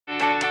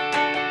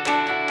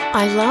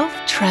I love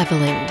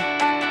travelling.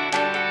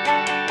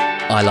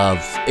 I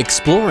love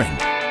exploring.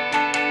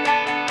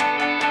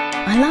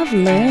 I love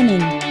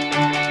learning.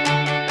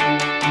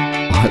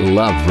 I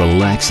love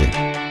relaxing.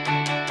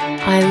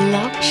 I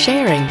love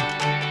sharing.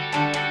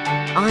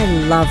 I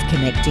love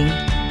connecting.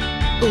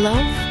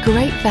 Love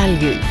great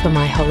value for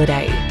my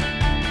holiday.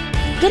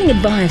 Getting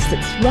advice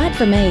that's right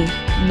for me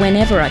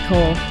whenever I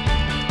call.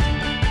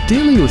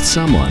 Dealing with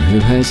someone who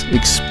has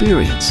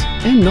experience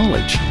and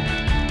knowledge.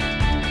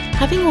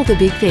 Having all the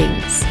big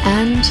things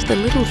and the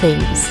little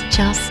things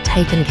just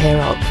taken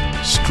care of.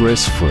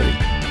 Stress-free.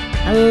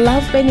 I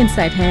love being in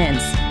safe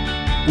hands.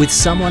 With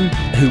someone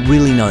who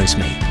really knows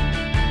me.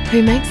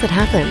 Who makes it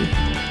happen.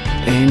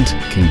 And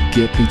can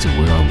get me to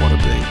where I want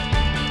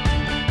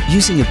to be.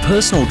 Using a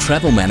personal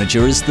travel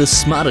manager is the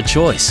smarter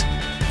choice.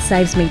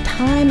 Saves me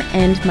time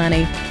and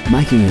money.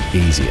 Making it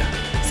easier.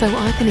 So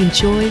I can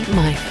enjoy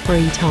my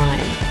free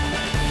time.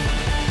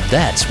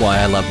 That's why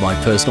I love my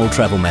personal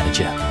travel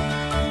manager.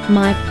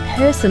 My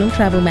personal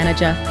travel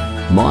manager.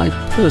 My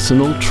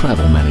personal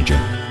travel manager.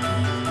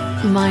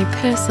 My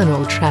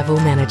personal travel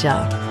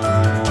manager.